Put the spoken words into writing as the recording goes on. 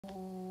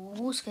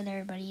What's good,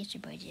 everybody? It's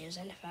your boy James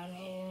and the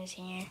Fountain News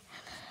here.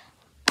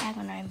 Back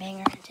on our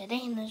banger.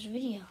 Today in this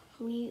video,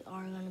 we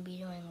are going to be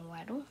doing a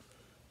Weddle.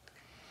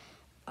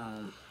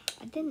 I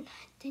didn't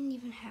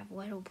even have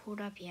Weddle pulled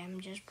up yet.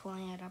 I'm just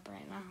pulling it up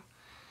right now.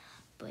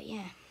 But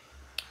yeah,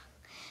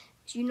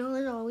 as you know,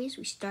 as always,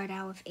 we start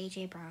out with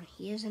AJ Brown.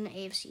 He is in the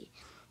AFC,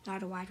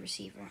 not a wide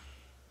receiver.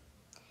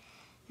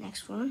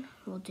 Next one,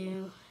 we'll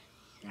do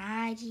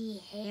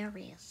Najee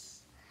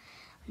Harris.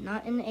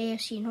 Not in the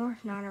AFC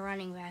North, not a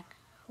running back.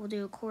 We'll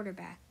do a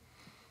quarterback.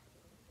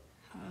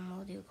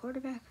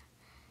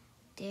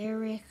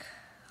 Derek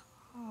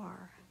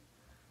Carr.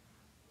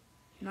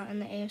 Not in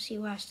the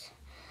AFC West.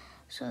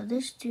 So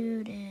this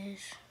dude is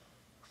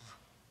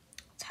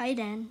tight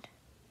end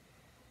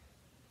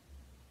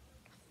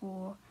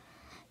for...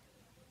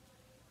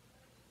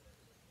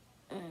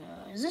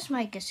 is this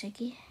Mike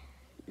Gesicki?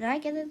 Did I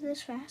get it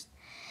this fast?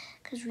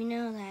 Because we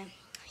know that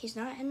he's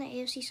not in the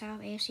AFC South,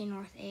 AFC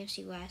North,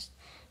 AFC West.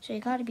 So he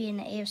got to be in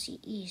the AFC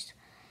East.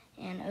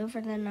 And over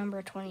the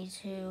number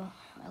 22,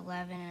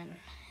 11,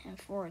 and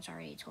 4, it's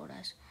already told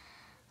us.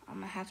 I'm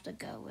going to have to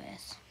go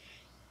with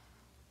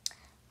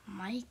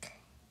Mike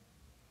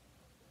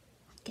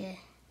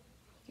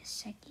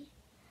Gesicki.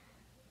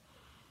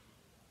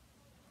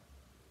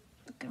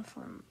 Looking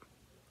for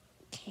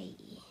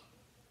KE.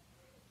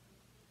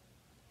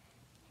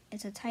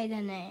 It's a tight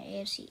end in the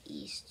AFC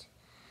East.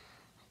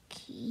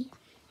 Key.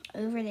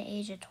 Over the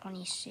age of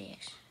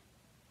 26.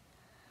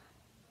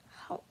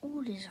 How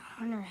old is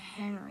Hunter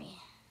Henry?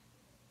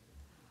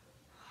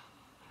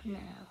 No.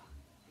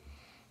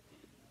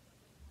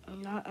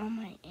 Not on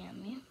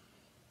Miami.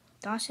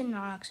 Dawson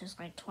Knox is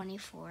like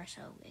 24,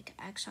 so we can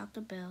X out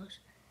the Bills.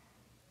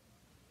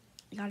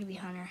 It gotta be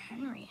Hunter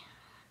Henry.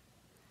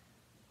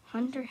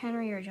 Hunter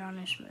Henry or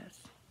Jonnu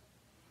Smith.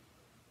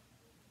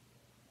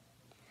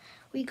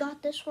 We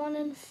got this one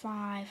in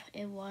 5.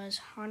 It was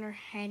Hunter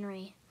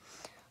Henry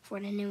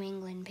for the New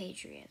England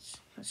Patriots.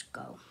 Let's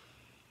go.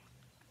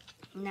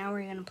 Now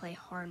we're going to play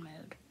hard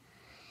mode.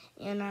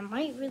 And I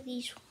might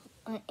release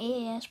an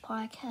AAS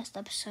Podcast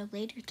episode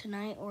later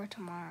tonight or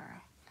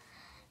tomorrow.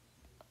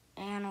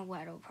 And a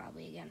Weddle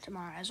probably again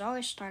tomorrow. As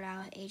always, start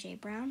out with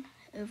AJ Brown,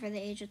 over the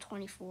age of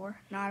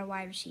 24, not a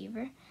wide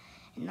receiver,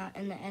 and not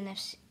in the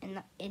NFC,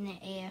 in the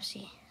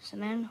AFC. So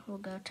then we'll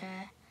go to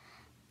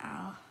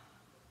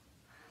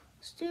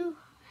let's do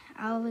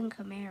Alvin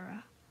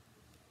Kamara.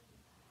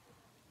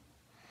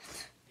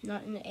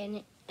 Not in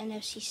the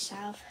NFC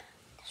South.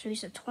 So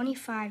he's a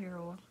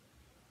 25-year-old.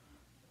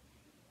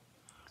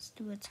 Let's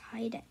do a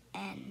tight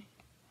end.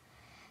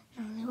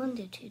 No, they wouldn't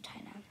do 2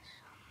 tight ends.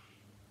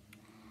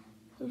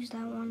 Who's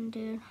that one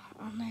dude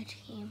on their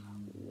team?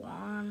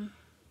 Juan.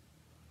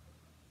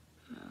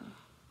 No.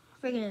 I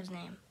forget his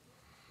name.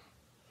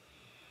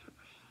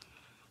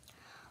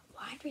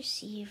 Wide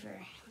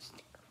receiver. Let's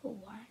think of a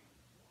wide.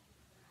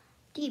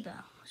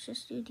 Debo. Let's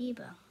just do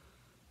Debo.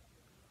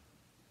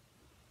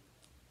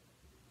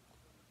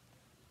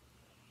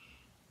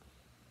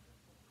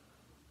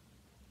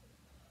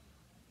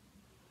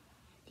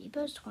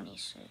 Debo's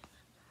 26.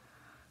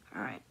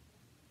 All right.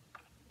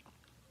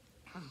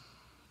 Let's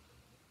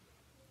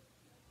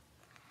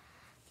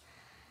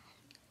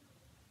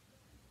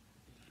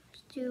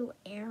do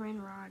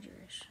Aaron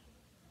Rodgers.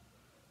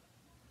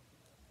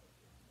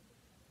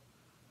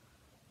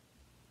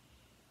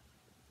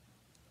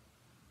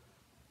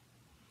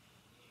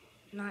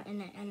 Not in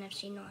the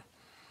NFC North.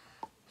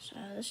 So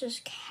this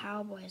is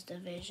Cowboys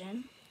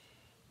division.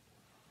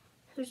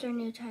 Who's their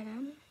new tight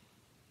end?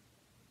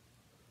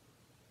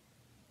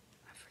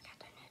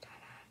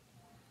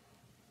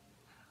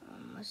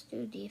 Let's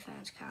do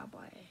defense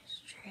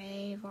Cowboys.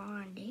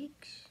 Trayvon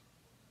Diggs.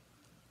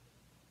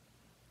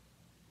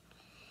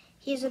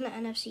 He's in the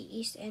NFC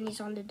East and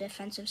he's on the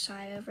defensive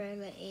side over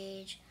the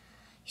age.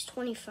 He's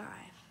 25.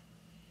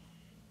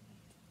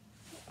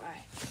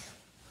 Alright.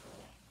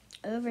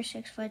 Over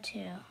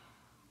 6'2".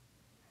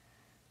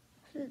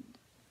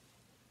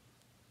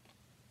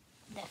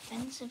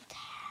 Defensive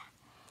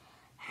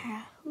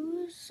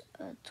who's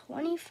a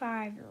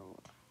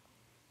 25-year-old?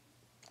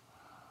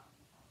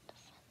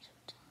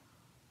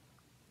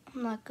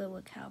 I'm not good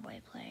with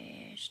Cowboy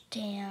players.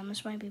 Damn,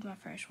 this might be my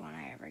first one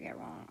I ever get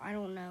wrong. I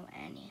don't know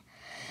any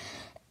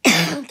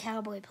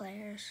Cowboy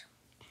players.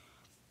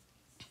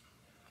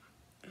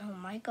 No,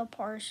 Micah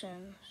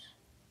Parsons.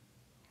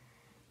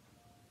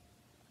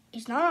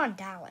 He's not on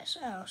Dallas.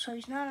 Oh, so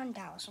he's not on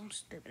Dallas. I'm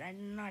stupid. I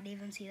did not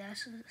even see that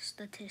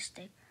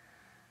statistic.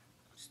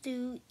 Let's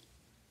do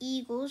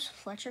Eagles,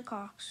 Fletcher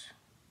Cox.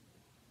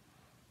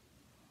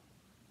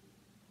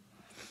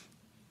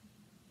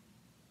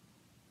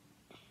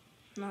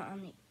 Not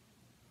on the...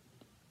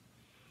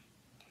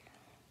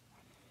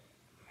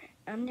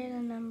 Under the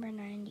number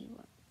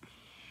 91.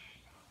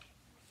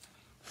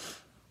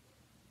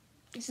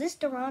 Is this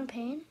Darren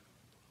Payne?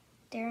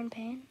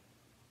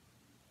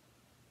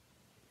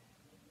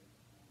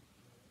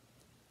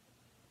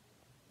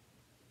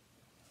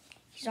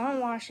 He's on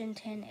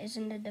Washington,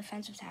 isn't a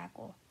defensive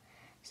tackle.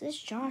 Is this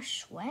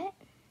Josh Sweat?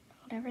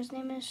 Whatever his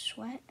name is,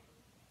 Sweat.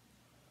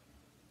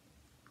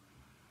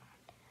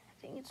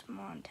 it's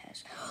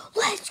Montez.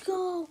 Let's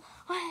go!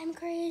 I am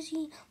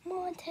crazy.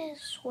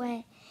 Montez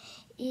Sweat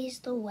is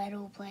the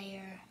Weddle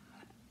player.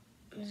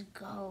 Let's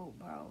go,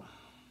 bro.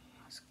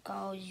 Let's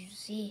go, you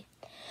see.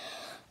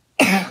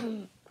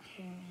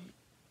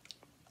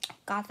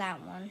 Got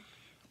that one.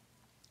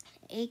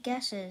 8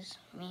 guesses.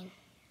 I mean,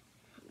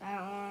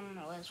 that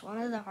one was one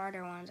of the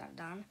harder ones I've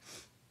done.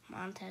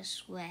 Montez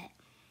Sweat.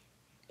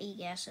 8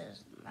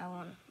 guesses.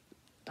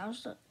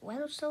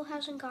 Weddle still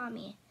hasn't got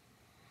me.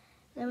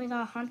 Then we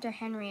got Hunter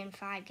Henry in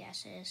 5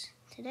 guesses.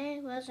 Today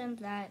wasn't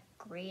that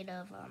great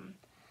of I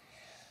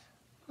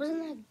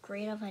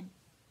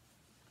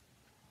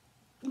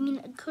mean,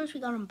 of course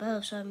we got them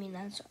both, so I mean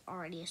that's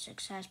already a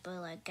success, but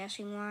like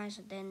guessing wise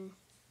it didn't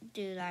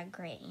do that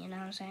great, you know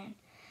what I'm saying?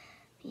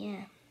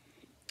 Yeah.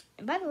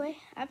 And by the way,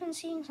 I've been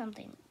seeing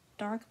something.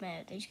 Dark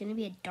mode. There's gonna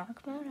be a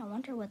dark mode. I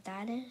wonder what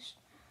that is.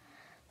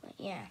 But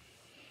yeah.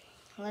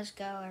 Let's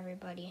go,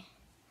 everybody.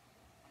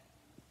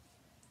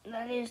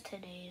 That is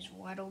today's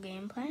Wordle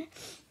gameplay.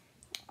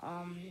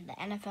 The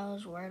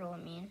NFL's Wordle, I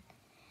mean.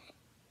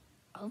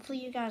 Hopefully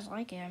you guys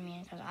like it, I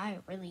mean, because I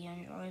really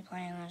enjoy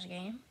playing this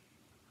game.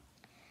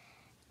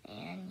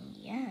 And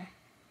yeah.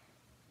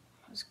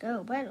 Let's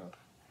go, Weddle.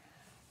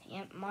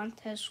 Yep,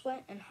 Montez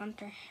Sweat and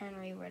Hunter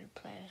Henry were the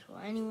players.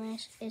 Well,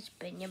 anyways, it's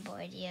been your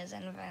boy Diaz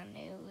NFL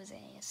News,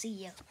 and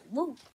see ya. Woo!